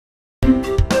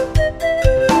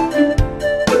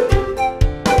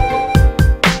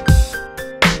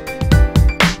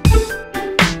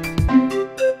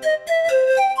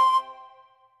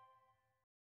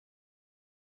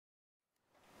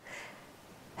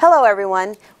Hello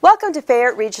everyone. Welcome to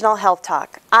Fayette Regional Health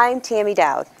Talk. I'm Tammy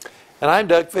Dowd. And I'm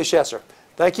Doug Fischesser.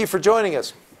 Thank you for joining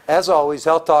us. As always,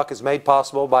 Health Talk is made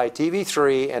possible by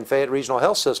TV3 and Fayette Regional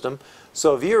Health System,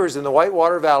 so viewers in the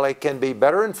Whitewater Valley can be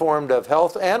better informed of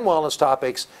health and wellness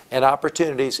topics and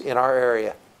opportunities in our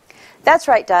area. That's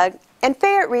right, Doug. And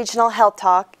Fayette Regional Health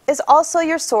Talk is also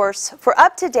your source for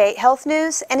up-to-date health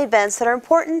news and events that are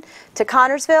important to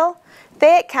Connersville,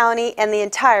 Fayette County, and the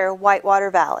entire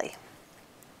Whitewater Valley.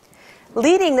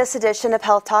 Leading this edition of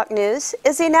Health Talk News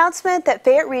is the announcement that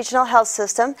Fayette Regional Health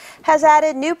System has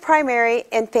added new primary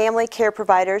and family care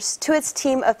providers to its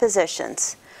team of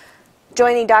physicians.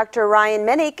 Joining Dr. Ryan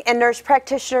Minnick and nurse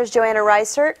practitioners Joanna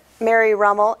Reisert, Mary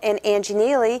Rummel, and Angie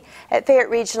Neely at Fayette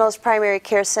Regional's Primary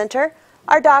Care Center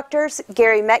are doctors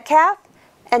Gary Metcalf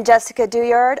and Jessica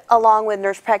Duyard, along with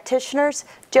nurse practitioners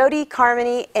Jody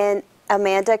Carmody and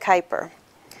Amanda Kuiper.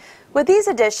 With these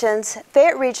additions,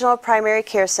 Fayette Regional Primary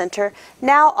Care Center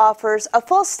now offers a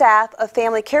full staff of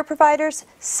family care providers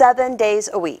 7 days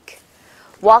a week.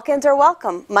 Walk-ins are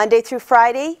welcome Monday through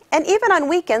Friday and even on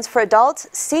weekends for adults,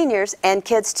 seniors, and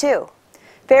kids too.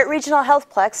 Fayette Regional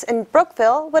Healthplex in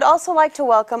Brookville would also like to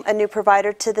welcome a new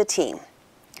provider to the team.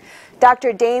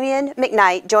 Dr. Damian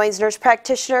McKnight joins nurse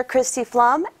practitioner Christy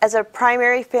Flum as a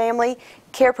primary family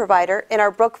care provider in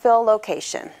our Brookville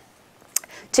location.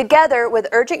 Together with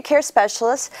urgent care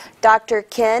specialist Dr.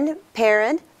 Ken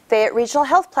Perrin, Fayette Regional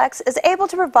Healthplex is able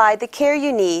to provide the care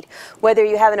you need, whether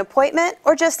you have an appointment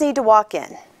or just need to walk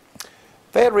in.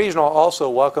 Fayette Regional also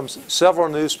welcomes several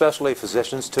new specialty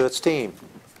physicians to its team.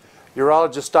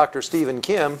 Urologist Dr. Stephen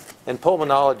Kim and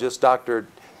pulmonologist Dr.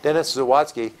 Dennis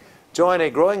Zawatsky join a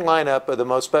growing lineup of the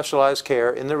most specialized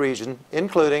care in the region,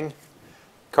 including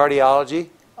cardiology,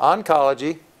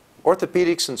 oncology,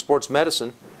 orthopedics and sports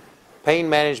medicine, pain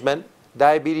management,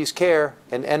 diabetes care,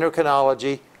 and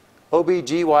endocrinology,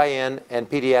 OB/GYN, and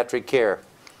pediatric care.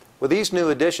 With these new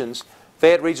additions,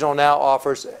 Fayette Regional now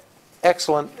offers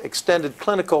excellent extended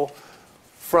clinical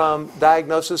from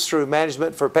diagnosis through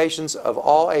management for patients of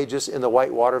all ages in the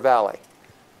Whitewater Valley.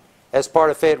 As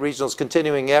part of Fayette Regional's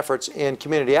continuing efforts in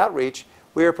community outreach,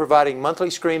 we are providing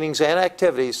monthly screenings and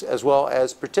activities as well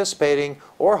as participating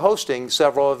or hosting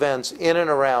several events in and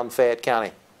around Fayette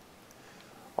County.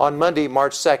 On Monday,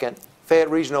 March 2nd, Fayette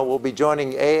Regional will be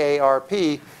joining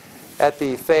AARP at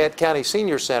the Fayette County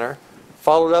Senior Center,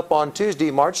 followed up on Tuesday,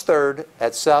 March 3rd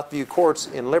at Southview Courts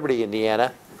in Liberty,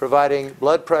 Indiana, providing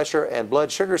blood pressure and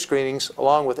blood sugar screenings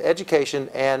along with education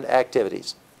and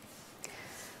activities.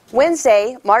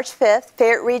 Wednesday, March 5th,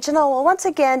 Fayette Regional will once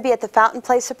again be at the Fountain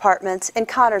Place Apartments in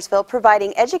Connersville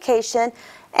providing education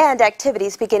and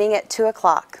activities beginning at 2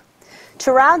 o'clock.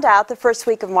 To round out the first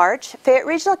week of March, Fayette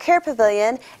Regional Care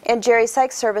Pavilion and Jerry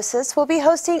Psych Services will be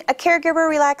hosting a caregiver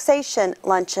relaxation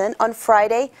luncheon on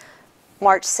Friday,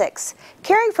 March 6th.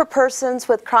 Caring for persons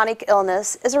with chronic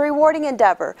illness is a rewarding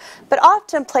endeavor, but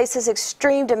often places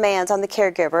extreme demands on the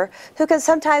caregiver, who can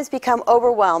sometimes become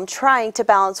overwhelmed trying to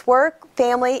balance work,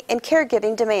 family, and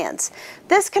caregiving demands.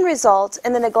 This can result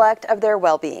in the neglect of their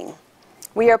well-being.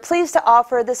 We are pleased to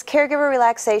offer this caregiver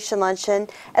relaxation luncheon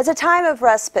as a time of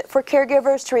respite for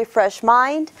caregivers to refresh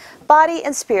mind, body,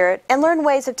 and spirit and learn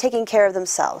ways of taking care of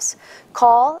themselves.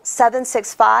 Call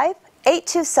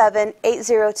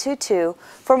 765-827-8022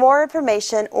 for more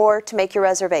information or to make your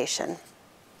reservation.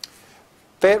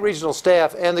 Fayette Regional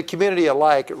staff and the community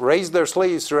alike raised their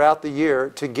sleeves throughout the year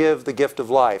to give the gift of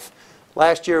life.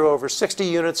 Last year, over 60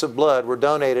 units of blood were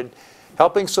donated,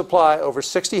 helping supply over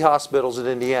 60 hospitals in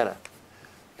Indiana.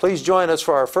 Please join us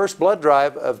for our first blood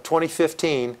drive of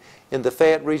 2015 in the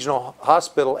Fayette Regional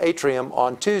Hospital atrium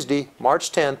on Tuesday,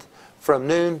 March 10th from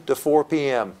noon to 4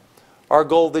 p.m. Our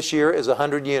goal this year is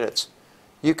 100 units.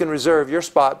 You can reserve your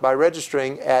spot by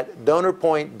registering at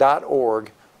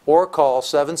donorpoint.org or call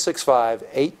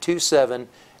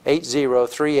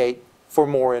 765-827-8038 for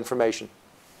more information.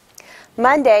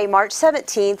 Monday, March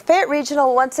 17th, Fayette Regional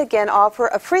will once again offer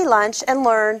a free lunch and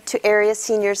learn to area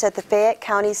seniors at the Fayette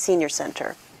County Senior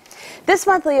Center. This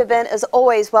monthly event is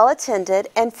always well attended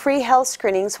and free health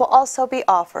screenings will also be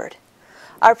offered.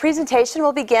 Our presentation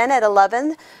will begin at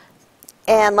 11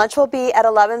 and lunch will be at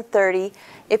 11:30.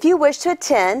 If you wish to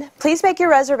attend, please make your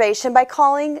reservation by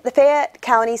calling the Fayette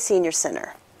County Senior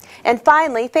Center. And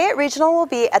finally, Fayette Regional will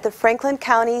be at the Franklin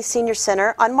County Senior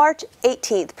Center on March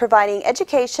 18th, providing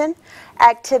education,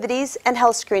 activities, and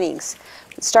health screenings,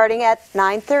 starting at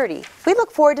 9:30. We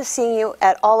look forward to seeing you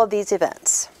at all of these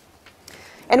events.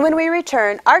 And when we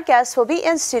return, our guests will be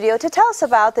in studio to tell us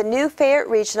about the new Fayette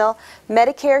Regional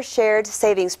Medicare Shared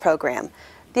Savings Program,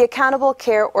 the Accountable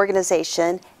Care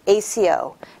Organization,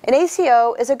 ACO. An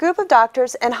ACO is a group of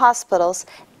doctors and hospitals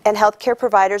and healthcare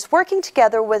providers working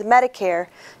together with Medicare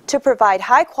to provide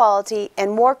high quality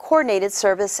and more coordinated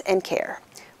service and care.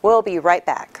 We'll be right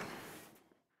back.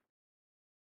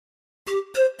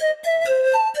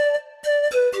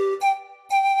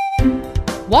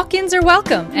 Walk-ins are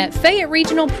welcome at Fayette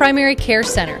Regional Primary Care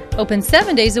Center. Open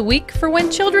 7 days a week for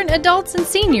when children, adults, and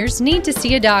seniors need to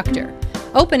see a doctor.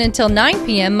 Open until 9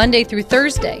 p.m. Monday through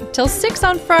Thursday, till 6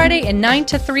 on Friday and 9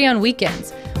 to 3 on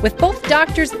weekends, with both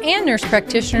doctors and nurse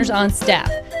practitioners on staff.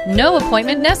 No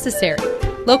appointment necessary.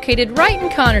 Located right in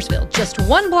Connersville, just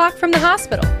 1 block from the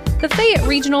hospital, the Fayette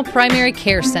Regional Primary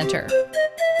Care Center.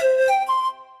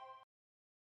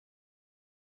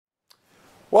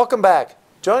 Welcome back.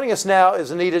 Joining us now is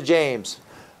Anita James.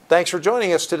 Thanks for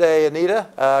joining us today,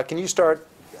 Anita. Can you start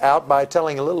out by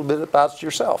telling a little bit about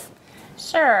yourself?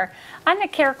 Sure. I'm the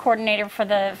care coordinator for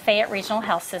the Fayette Regional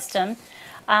Health System.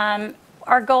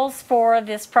 Our goals for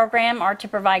this program are to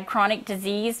provide chronic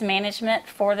disease management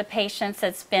for the patients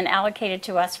that's been allocated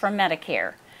to us from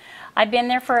Medicare. I've been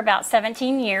there for about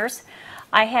 17 years.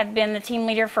 I have been the team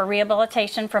leader for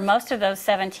rehabilitation for most of those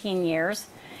 17 years.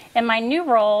 In my new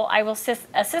role, I will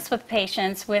assist with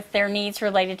patients with their needs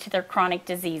related to their chronic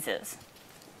diseases.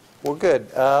 Well, good.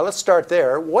 Let's start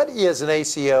there. What is an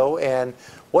ACO and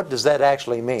what does that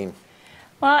actually mean?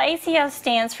 Well, ACO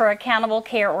stands for Accountable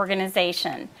Care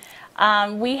Organization.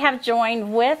 We have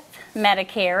joined with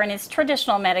Medicare, and it's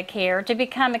traditional Medicare, to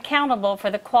become accountable for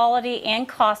the quality and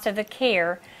cost of the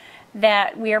care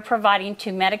that we are providing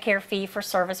to Medicare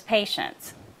fee-for-service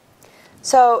patients.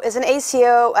 So is an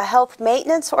ACO a health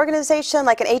maintenance organization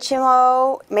like an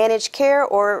HMO, managed care,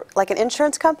 or like an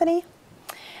insurance company?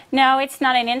 No, it's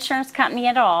not an insurance company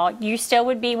at all. You still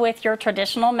would be with your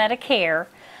traditional Medicare.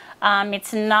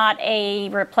 It's not a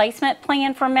replacement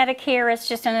plan for Medicare. It's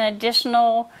just an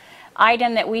additional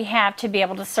item that we have to be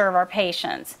able to serve our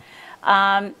patients.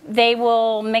 They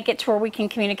will make it to where we can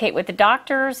communicate with the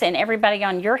doctors and everybody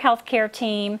on your healthcare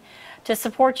team to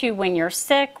support you when you're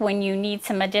sick, when you need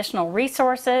some additional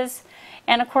resources.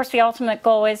 And of course, the ultimate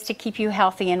goal is to keep you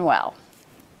healthy and well.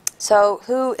 So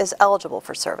who is eligible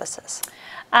for services?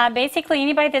 Basically,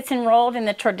 anybody that's enrolled in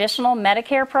the traditional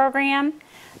Medicare program.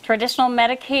 Traditional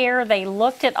Medicare, they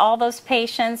looked at all those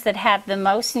patients that have the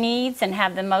most needs and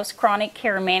have the most chronic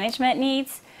care management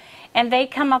needs, and they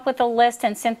come up with a list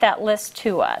and sent that list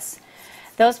to us.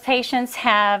 Those patients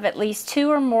have at least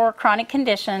 2 or more chronic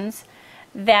conditions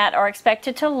that are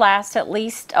expected to last at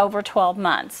least over 12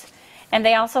 months. And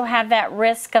they also have that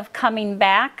risk of coming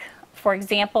back. For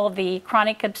example, the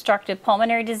chronic obstructive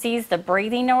pulmonary disease, the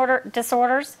breathing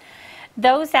disorders,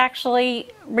 those actually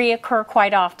reoccur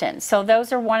quite often. So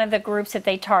those are one of the groups that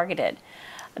they targeted.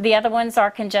 The other ones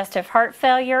are congestive heart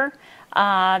failure.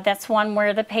 That's one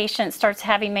where the patient starts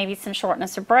having maybe some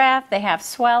shortness of breath. They have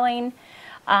swelling.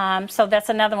 So that's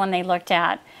another one they looked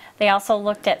at. They also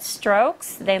looked at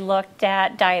strokes. They looked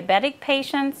at diabetic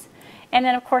patients. And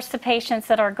then, of course, the patients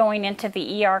that are going into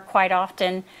the ER quite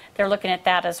often, they're looking at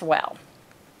that as well.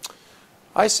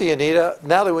 I see, Anita.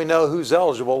 Now that we know who's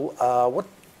eligible, what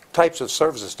types of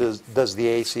services does the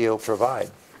ACO provide?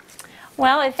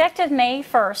 Well, effective May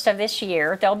 1st of this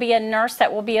year, there'll be a nurse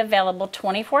that will be available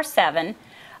 24/7,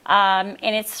 and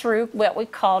it's through what we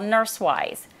call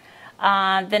NurseWise.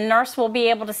 The nurse will be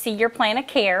able to see your plan of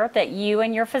care that you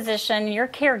and your physician, your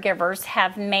caregivers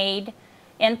have made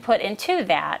input into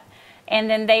that, and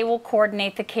then they will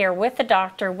coordinate the care with the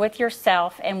doctor, with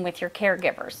yourself, and with your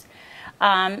caregivers.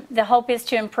 The hope is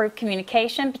to improve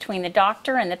communication between the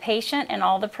doctor and the patient and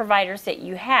all the providers that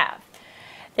you have.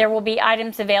 There will be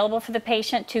items available for the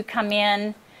patient to come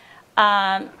in,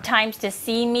 times to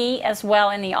see me as well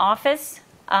in the office.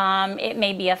 It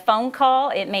may be a phone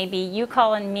call, it may be you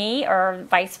calling me, or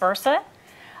vice versa.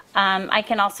 I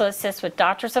can also assist with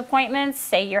doctor's appointments.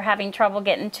 Say you're having trouble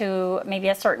getting to maybe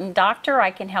a certain doctor, I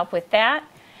can help with that.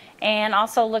 And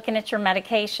also looking at your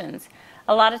medications.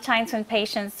 A lot of times when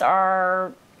patients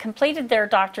are completed their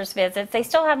doctor's visits, they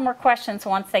still have more questions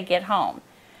once they get home.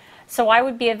 So I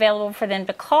would be available for them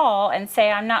to call and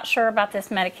say, I'm not sure about this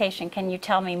medication, can you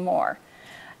tell me more?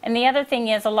 And the other thing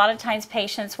is, a lot of times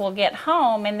patients will get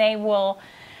home and they will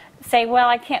say, well,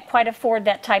 I can't quite afford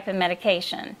that type of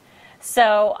medication.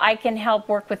 So I can help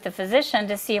work with the physician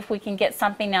to see if we can get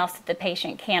something else that the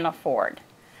patient can afford.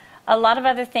 A lot of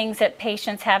other things that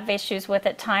patients have issues with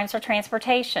at times are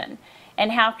transportation.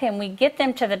 And how can we get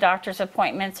them to the doctor's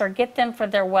appointments or get them for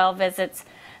their well visits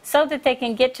so that they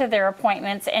can get to their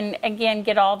appointments and again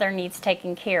get all their needs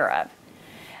taken care of.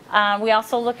 We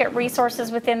also look at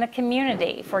resources within the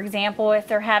community. For example, if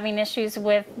they're having issues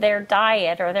with their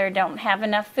diet or they don't have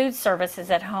enough food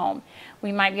services at home,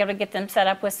 we might be able to get them set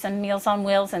up with some Meals on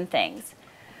Wheels and things.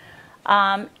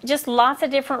 Just lots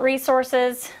of different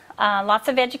resources, lots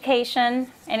of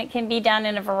education, and it can be done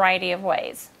in a variety of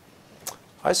ways.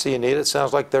 I see, Anita. It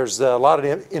sounds like there's a lot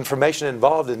of information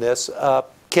involved in this.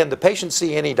 Can the patient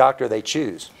see any doctor they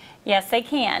choose? Yes, they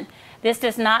can. This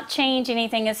does not change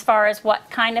anything as far as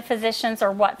what kind of physicians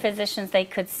or what physicians they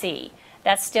could see.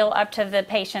 That's still up to the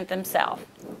patient themselves.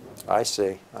 I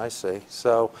see, I see.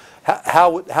 So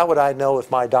how would I know if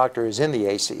my doctor is in the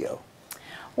ACO?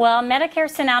 Well, Medicare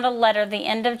sent out a letter the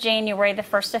end of January, the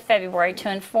 1st of February,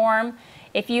 to inform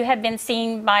if you have been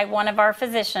seen by one of our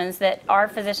physicians that our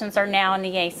physicians are now in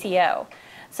the ACO.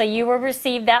 So you will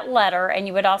receive that letter, and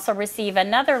you would also receive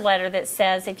another letter that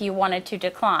says if you wanted to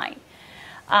decline.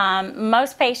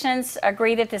 Most patients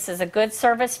agree that this is a good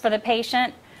service for the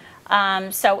patient.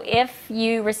 So if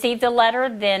you receive the letter,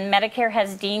 then Medicare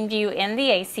has deemed you in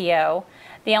the ACO.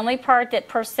 The only part that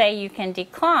per se you can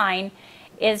decline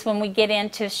is when we get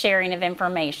into sharing of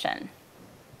information.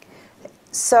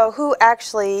 So who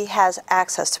actually has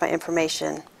access to my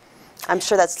information? I'm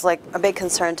sure that's like a big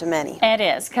concern to many. It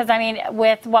is, because I mean,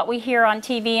 with what we hear on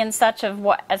TV and such of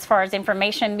what, as far as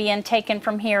information being taken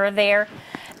from here or there,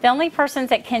 the only persons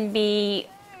that can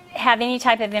have any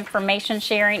type of information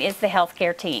sharing is the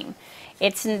healthcare team.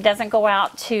 It doesn't go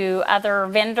out to other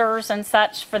vendors and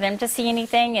such for them to see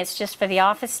anything. It's just for the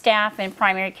office staff and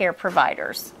primary care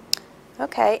providers.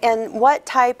 Okay, and what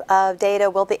type of data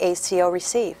will the ACO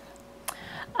receive?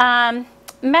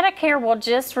 Medicare will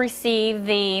just receive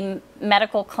the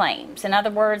medical claims. In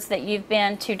other words, that you've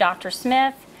been to Dr.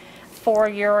 Smith for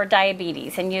your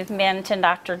diabetes and you've been to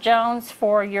Dr. Jones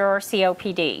for your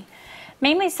COPD.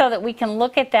 Mainly so that we can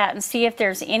look at that and see if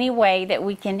there's any way that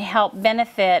we can help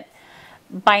benefit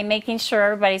by making sure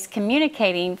everybody's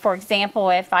communicating. For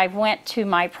example, if I went to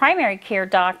my primary care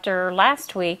doctor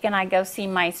last week and I go see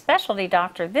my specialty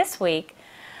doctor this week,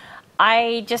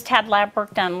 I just had lab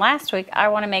work done last week. I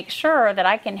want to make sure that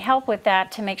I can help with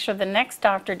that to make sure the next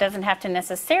doctor doesn't have to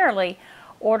necessarily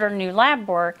order new lab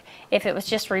work if it was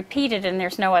just repeated and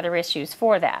there's no other issues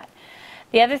for that.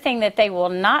 The other thing that they will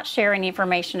not share any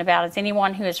information about is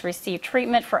anyone who has received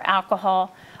treatment for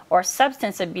alcohol or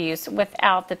substance abuse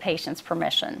without the patient's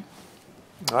permission.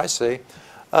 I see.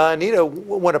 Anita,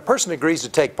 when a person agrees to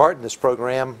take part in this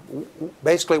program,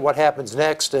 basically what happens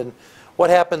next, and what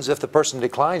happens if the person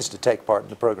declines to take part in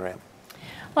the program?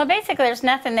 Well, basically there's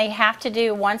nothing they have to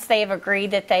do once they have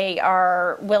agreed that they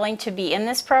are willing to be in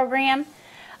this program.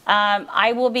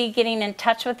 I will be getting in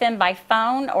touch with them by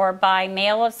phone or by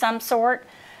mail of some sort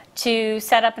to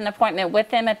set up an appointment with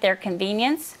them at their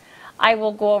convenience. I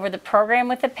will go over the program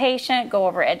with the patient, go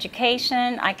over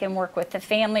education. I can work with the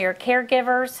family or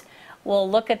caregivers. We'll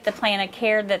look at the plan of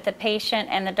care that the patient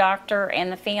and the doctor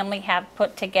and the family have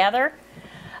put together.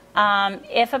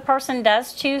 If a person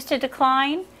does choose to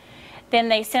decline, then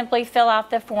they simply fill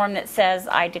out the form that says,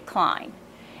 I decline.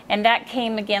 And that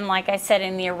came again, like I said,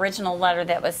 in the original letter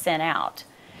that was sent out.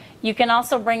 You can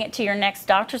also bring it to your next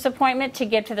doctor's appointment to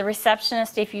give to the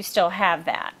receptionist if you still have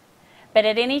that. But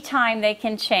at any time they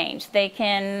can change. They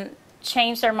can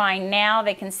change their mind now.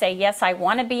 They can say, yes, I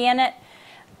want to be in it.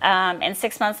 And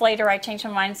 6 months later, I change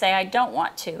my mind and say, I don't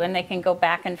want to. And they can go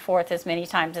back and forth as many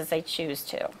times as they choose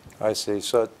to. I see.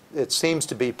 So it seems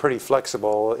to be pretty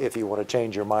flexible if you want to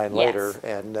change your mind later,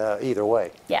 and either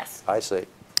way. Yes. I see.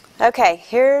 Okay,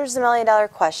 here's the million-dollar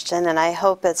question, and I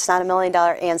hope it's not a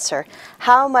million-dollar answer.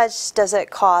 How much does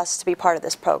it cost to be part of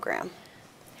this program?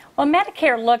 Well,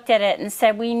 Medicare looked at it and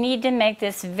said we need to make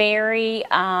this very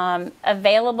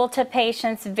available to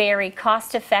patients, very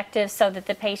cost-effective, so that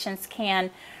the patients can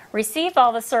receive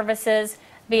all the services,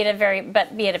 be at a very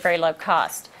low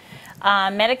cost.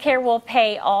 Medicare will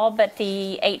pay all but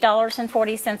the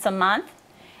 $8.40 a month,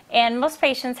 and most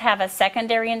patients have a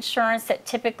secondary insurance that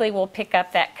typically will pick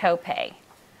up that copay.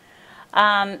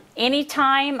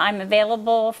 Anytime I'm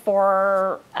available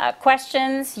for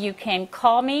questions, you can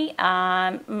call me.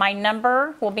 My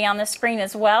number will be on the screen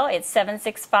as well. It's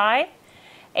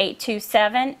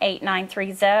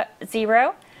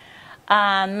 765-827-8930,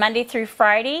 Monday through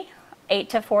Friday, 8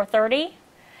 to 4:30.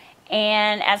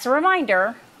 And as a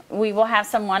reminder, we will have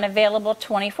someone available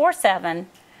 24/7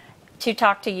 to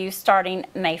talk to you starting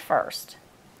May 1st.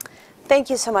 Thank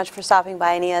you so much for stopping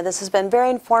by, Anita. This has been very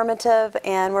informative,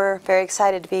 and we're very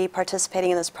excited to be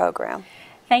participating in this program.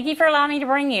 Thank you for allowing me to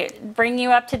bring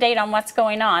you up to date on what's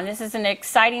going on. This is an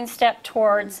exciting step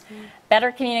towards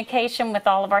better communication with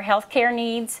all of our healthcare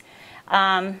needs.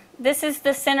 This is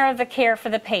the center of the care for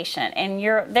the patient, and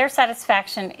their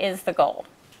satisfaction is the goal.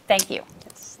 Thank you.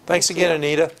 Thanks again,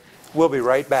 Anita. We'll be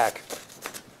right back.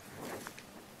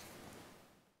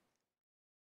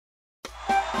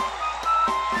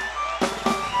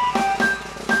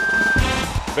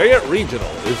 Fayette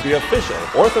Regional is the official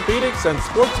orthopedics and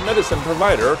sports medicine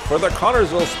provider for the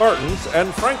Connersville Spartans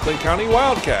and Franklin County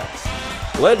Wildcats.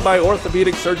 Led by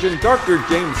orthopedic surgeon Dr.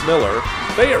 James Miller,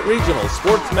 Fayette Regional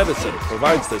Sports Medicine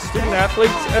provides the student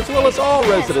athletes as well as all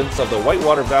residents of the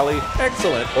Whitewater Valley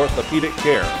excellent orthopedic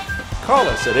care. Call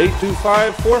us at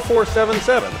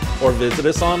 825-4477 or visit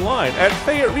us online at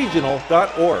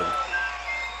fayetteregional.org.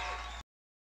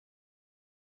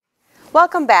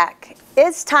 Welcome back.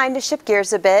 It's time to shift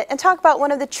gears a bit and talk about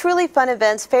one of the truly fun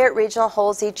events Fayette Regional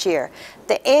holds each year,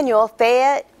 the annual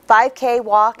Fayette 5K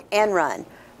Walk and Run.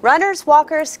 Runners,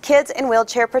 walkers, kids, and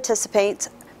wheelchair participants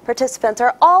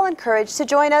are all encouraged to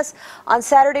join us on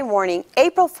Saturday morning,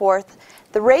 April 4th.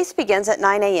 The race begins at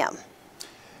 9 a.m.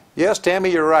 Yes,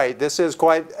 Tammy, you're right. This is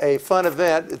quite a fun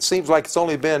event. It seems like it's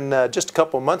only been just a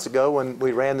couple months ago when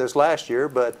we ran this last year,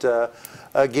 but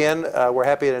again, we're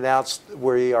happy to announce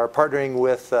we are partnering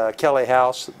with Kelly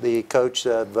House, the coach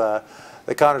of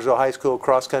the Connersville High School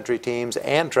cross-country teams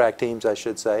and track teams, I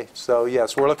should say. So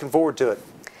yes, we're looking forward to it.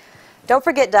 Don't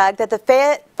forget, Doug, that the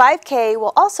Fayette 5K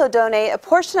will also donate a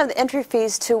portion of the entry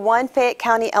fees to one Fayette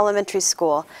County elementary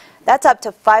school. That's up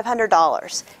to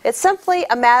 $500. It's simply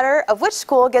a matter of which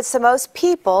school gets the most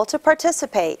people to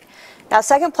participate. Now,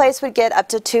 second place would get up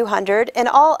to $200, and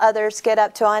all others get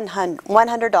up to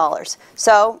 $100.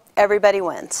 So everybody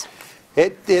wins.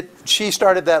 She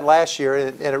started that last year,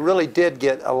 and it really did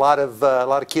get a lot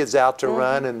of kids out to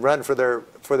run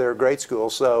for their grade school.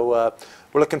 So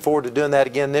we're looking forward to doing that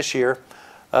again this year.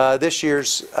 This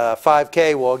year's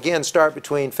 5K will again start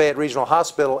between Fayette Regional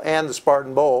Hospital and the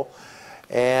Spartan Bowl,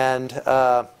 and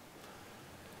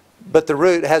but the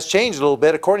route has changed a little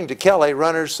bit. According to Kelly,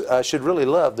 runners should really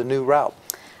love the new route.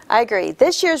 I agree.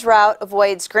 This year's route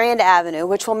avoids Grand Avenue,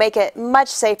 which will make it much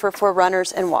safer for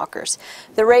runners and walkers.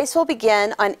 The race will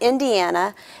begin on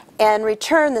Indiana and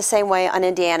return the same way on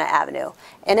Indiana Avenue.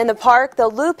 And in the park, the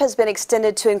loop has been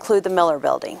extended to include the Miller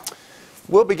Building.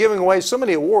 We'll be giving away so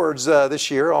many awards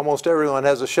this year. Almost everyone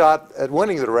has a shot at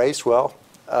winning the race. Well,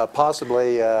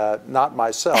 possibly not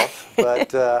myself,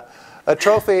 but a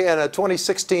trophy and a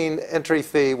 2016 entry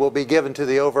fee will be given to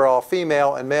the overall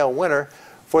female and male winner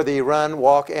for the run,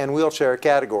 walk, and wheelchair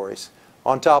categories.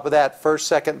 On top of that, first,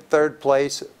 second, third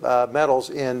place medals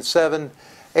in 7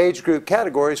 age group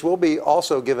categories will be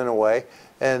also given away,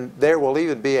 and there will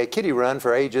even be a kiddie run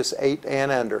for ages 8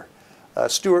 and under.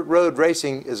 Stewart Road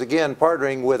Racing is again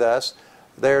partnering with us.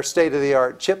 Their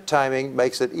state-of-the-art chip timing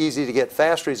makes it easy to get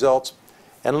fast results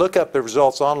and look up the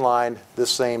results online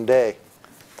this same day.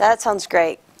 That sounds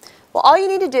great. Well, all you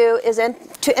need to do is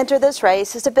to enter this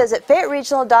race is to visit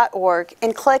fayetteregional.org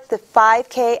and click the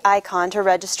 5K icon to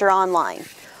register online.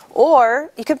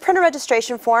 Or you can print a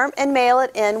registration form and mail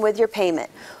it in with your payment.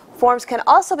 Forms can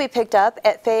also be picked up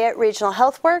at Fayette Regional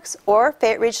HealthWorks or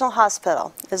Fayette Regional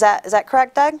Hospital. Is that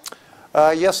correct, Doug?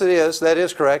 Yes, it is. That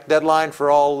is correct. Deadline for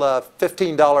all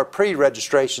 $15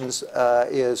 pre-registrations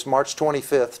is March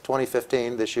 25th,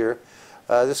 2015 this year.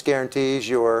 This guarantees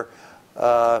your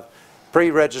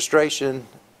pre-registration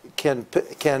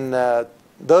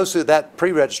those who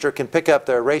pre-register can pick up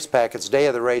their race packets day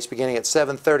of the race beginning at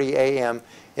 7:30 a.m.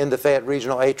 in the Fayette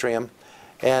Regional Atrium.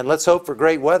 And let's hope for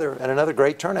great weather and another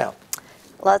great turnout.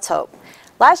 Let's hope.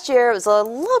 Last year it was a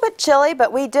little bit chilly,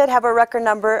 but we did have a record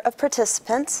number of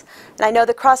participants. And I know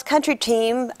the cross-country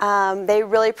team, they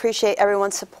really appreciate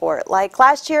everyone's support. Like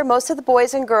last year, most of the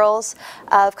boys and girls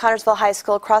of Connersville High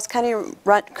School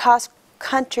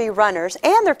cross-country runners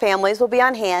and their families will be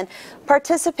on hand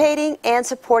participating and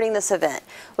supporting this event.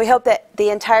 We hope that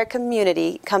the entire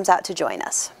community comes out to join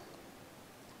us.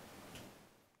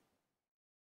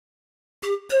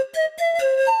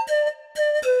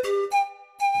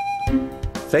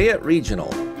 Fayette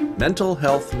Regional Mental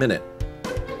Health Minute.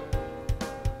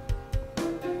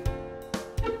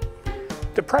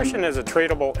 Depression is a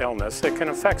treatable illness that can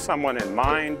affect someone in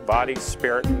mind, body,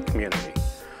 spirit, and community.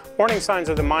 Warning signs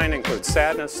of the mind include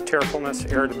sadness, tearfulness,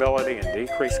 irritability, and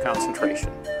decreased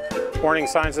concentration. Warning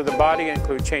signs of the body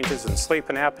include changes in sleep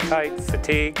and appetite,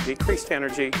 fatigue, decreased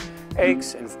energy,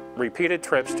 aches, and repeated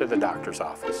trips to the doctor's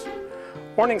office.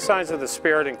 Warning signs of the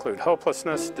spirit include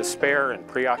hopelessness, despair, and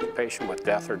preoccupation with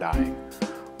death or dying.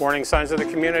 Warning signs of the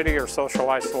community are social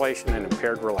isolation and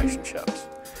impaired relationships.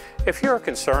 If you are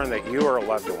concerned that you or a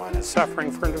loved one is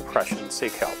suffering from depression,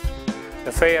 seek help.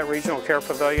 The Fayette Regional Care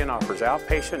Pavilion offers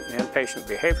outpatient and inpatient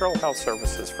behavioral health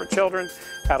services for children,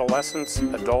 adolescents,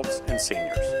 adults, and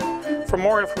seniors. For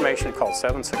more information, call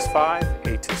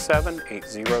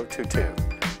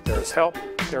 765-827-8022. There is help,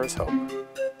 there is hope.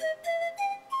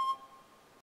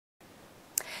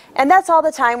 And that's all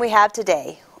the time we have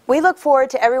today. We look forward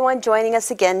to everyone joining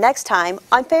us again next time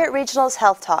on Fayette Regional's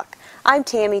Health Talk. I'm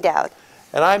Tammy Dowd.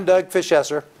 And I'm Doug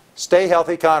Fischesser. Stay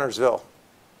healthy, Connersville.